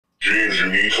James,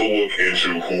 you need to look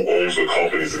into who owns the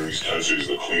companies in these 10 cities,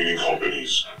 the cleaning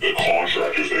companies, the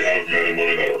contractors. They have men and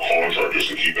women that are contractors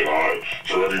to keep an eye.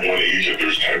 For every one agent,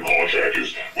 there's 10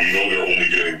 contractors. We know they're only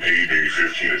getting paid maybe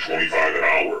 15 to 25 an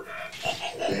hour.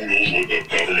 Who knows what the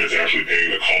government's actually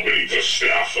paying the company to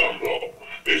staff them, though?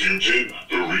 If you did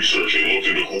the research and looked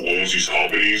into who owns these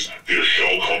companies, they're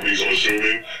shell companies, I'm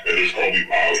assuming, and there's probably,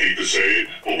 I hate to say it,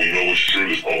 but we know it's true,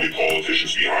 there's probably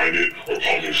politicians behind it or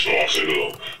pumping stocks into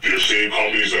them. They're same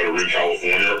companies that are in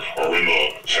California are in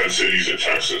the 10 cities in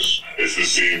Texas. It's the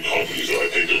same companies that I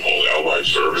think they're called Allied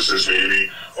Services, maybe,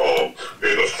 and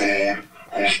the food.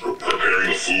 Who's preparing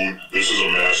the food? This is a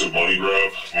massive money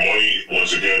grab. Money,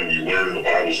 once again, we learn in the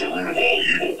Bible is the root of all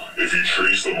evil. If you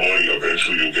trace the money,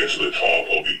 eventually you'll get to the top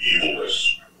of the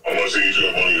evilness. I'm not saying if you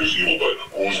have money there's evil, but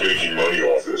who's making money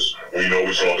off this? We know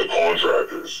it's not the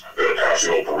contractors that are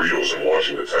passing out burritos and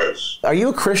washing the tents. Are you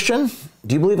a Christian?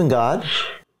 Do you believe in God?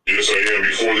 Yes, I am.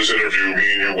 Before this interview,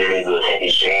 me and you went over a couple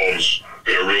Psalms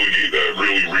that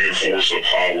really reinforce the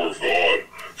power of God.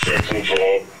 Federal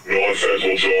job,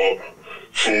 non-federal job,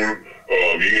 food,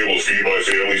 being able to feed my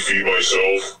family, feed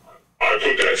myself. I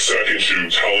put that second to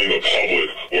telling the public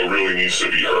what really needs to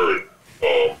be heard.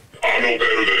 I'm no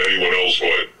better than anyone else,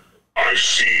 but I've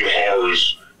seen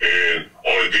horrors, and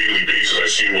on a daily basis I've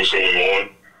seen what's going on.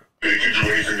 They can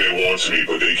do anything they want to me,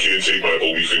 but they can't take my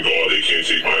belief in God. They can't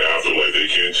take my afterlife. They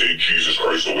can't take Jesus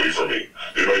Christ away from me.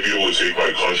 They might be able to take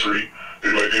my country.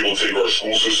 They might be able to take our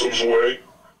school systems away.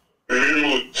 They may be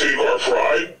able to take our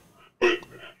pride, but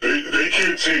they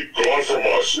can't take God from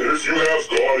us. And if you have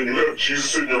God and you have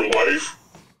Jesus in your life,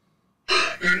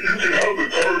 you can have the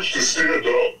courage to stand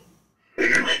up.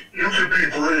 And you can be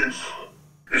brave.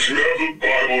 If you have the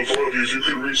Bible in front of you, you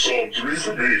can read Psalm 3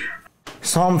 for me.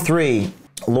 Psalm 3,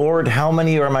 Lord, how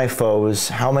many are my foes?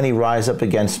 How many rise up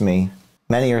against me?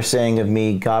 Many are saying of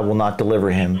me, God will not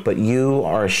deliver him, but you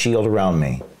are a shield around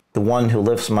me. The one who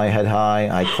lifts my head high,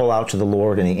 I call out to the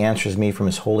Lord, and he answers me from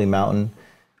his holy mountain.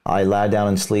 I lie down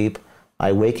and sleep.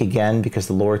 I wake again because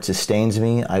the Lord sustains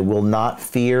me. I will not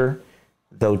fear,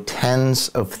 though tens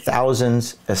of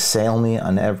thousands assail me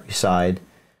on every side.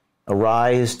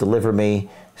 Arise, deliver me,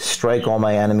 strike all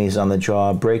my enemies on the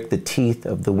jaw, break the teeth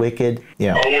of the wicked.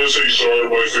 Yeah. I want to say sorry to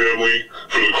my family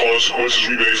for the consequences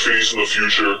we may face in the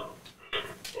future.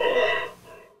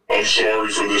 I'm sorry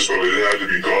for this, but it had to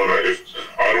be done.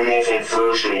 I don't know if I'm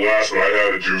first or last, but I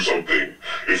had to do something.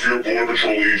 If you're a Border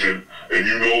Patrol agent and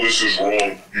you know this is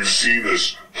wrong, you've seen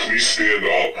this, please stand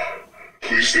up.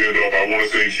 Please stand up. I want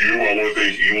to thank you. I want to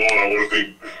thank Elon. I want to thank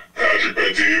Patrick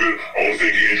Bet-David. I want to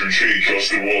thank Andrew Tate,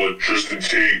 Justin Willett, Tristan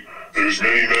Tate. There's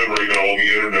many men right now on the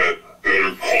internet that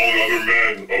are calling other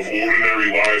men of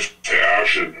ordinary lives to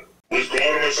action. With God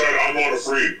on my side, I'm not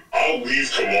afraid. I'll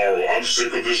leave tomorrow. I'm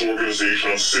sick of this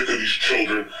organization. I'm sick of these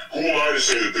children. Who am I to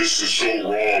say that this is so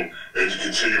wrong and to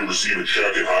continue to receive a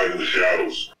check and hide in the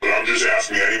shadows? But I'm just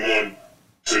asking anyone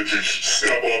to just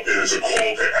step up, and it's a call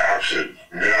to action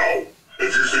now.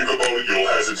 If you think about it, you'll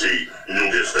hesitate, and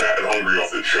you'll get fat and hungry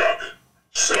off the check.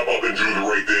 Step up and do the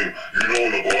right thing. You know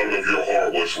in the bottom of your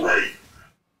heart what's right,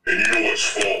 and you know what's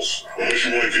false. Unless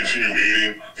you want to continue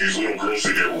aiding these little girls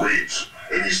to get raped,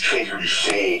 and these children be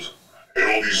sold, and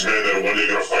all these men that are one day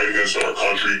going to fight against our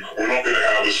country, we're not going to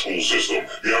have a school system.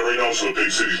 Yeah, right now it's in the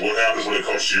big cities. What happens when it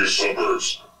comes to your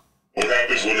suburbs? What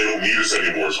happens when they don't need us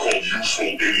anymore? It's called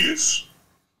useful idiots.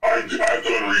 I've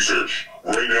done research.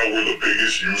 Right now, we're the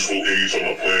biggest useful idiots on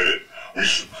the planet.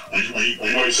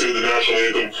 We might say the national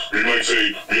anthem. We might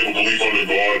say we have a belief under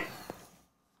God.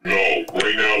 No,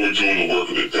 right now we're doing the work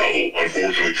of the devil.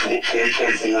 Unfortunately,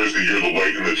 2024 is the year of the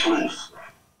light and the truth.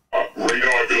 Right now,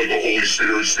 I feel like the Holy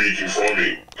Spirit speaking from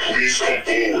me. Please come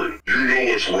forward. You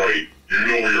know what's right. You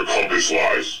know where your compass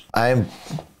lies. I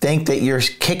think that you're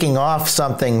kicking off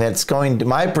something that's going to...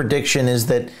 My prediction is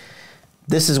that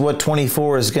this is what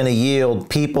 24 is going to yield,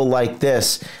 people like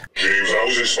this. James, I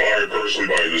was inspired personally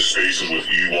by the spaces with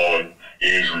Elon,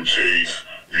 Andrew Tate,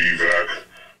 Vivek.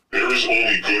 There is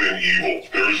only good and evil.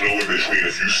 There is no in between.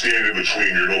 If you stand in between,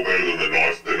 you're no better than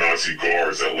the Nazi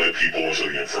guards that led people into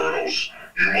the infernos.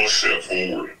 You must step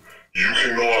forward. You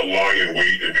cannot lie in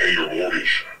wait and pay your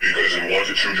mortgage, because in 1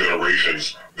 to 2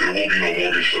 generations, there will be no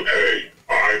mortgage to pay.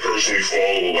 I personally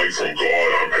follow the light from God.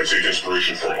 I take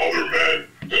inspiration from other men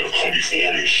that have come before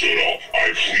me and stood up.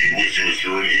 I plead with you, if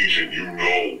you're an agent, you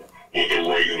know what the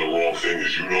right and the wrong thing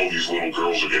is. You know these little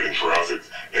girls are getting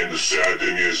trafficked. And the sad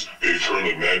thing is, they've turned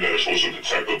the men that are supposed to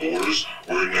protect the borders,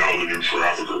 we're now the new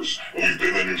traffickers. And we've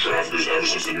been the new traffickers ever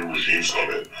since the new regimes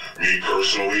come in. Me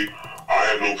personally, I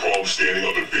have no problem standing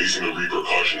up and facing the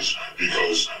repercussions,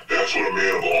 because that's what a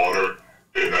man of honor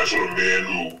And that's what a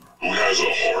man who has a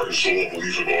heart and soul and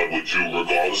belief in God would do,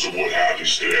 regardless of what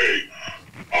happens today.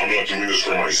 I'm not doing this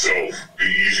for myself, the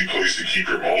easy place to keep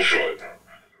your mouth shut.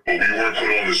 But we weren't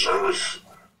put on this earth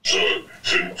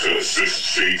to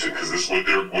assist Satan, because this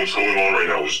what's going on right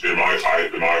now is in my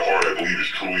heart, I believe, is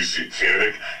truly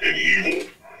satanic and evil.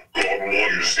 God will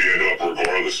want you to stand up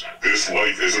regardless. This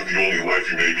life isn't the only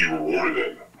life you may be rewarded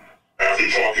in. After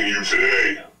talking to you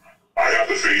today, I have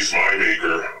to face my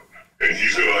maker, and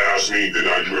he's going to ask me, did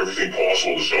I do everything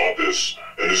possible to stop this?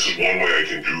 And this is one way I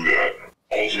can do that.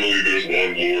 Ultimately, there's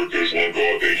one Lord, there's one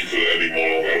God. Thank you for the ending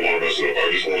monologue. I don't want to mess it up.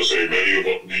 I just want to say many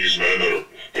of these men that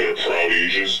are proud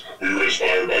agents, we were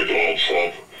inspired by Donald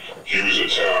Trump. He was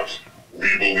attacked. We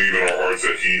believe in our hearts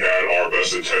that he had our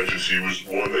best intentions. He was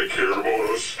one that cared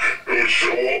about us and would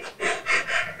show up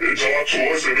and talk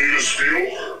to us and made us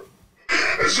feel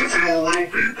as if we were real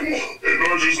people and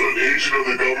not just an agent of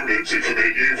the government to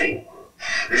commit evil.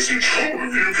 Mr. Trump,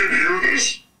 if you can hear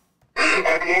this,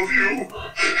 I love you.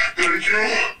 Thank you.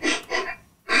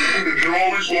 And you're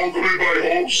always welcome in my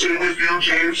home. Same with you,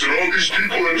 James, and all these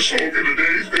people that have spoken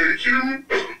today. Thank you.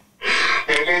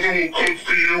 My mother will cook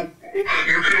for you.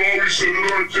 You can always sit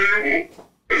at our table.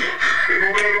 And no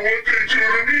matter what they do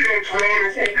to me, I'm proud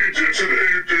of what we did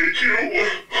today. Thank you.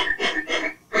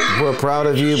 We're proud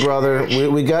of you, brother.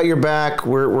 We got your back.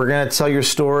 We're going to tell your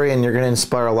story, and you're going to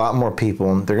inspire a lot more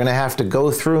people. They're going to have to go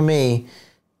through me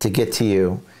to get to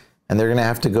you. And they're going to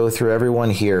have to go through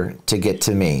everyone here to get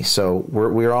to me. So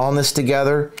we're all in this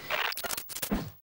together.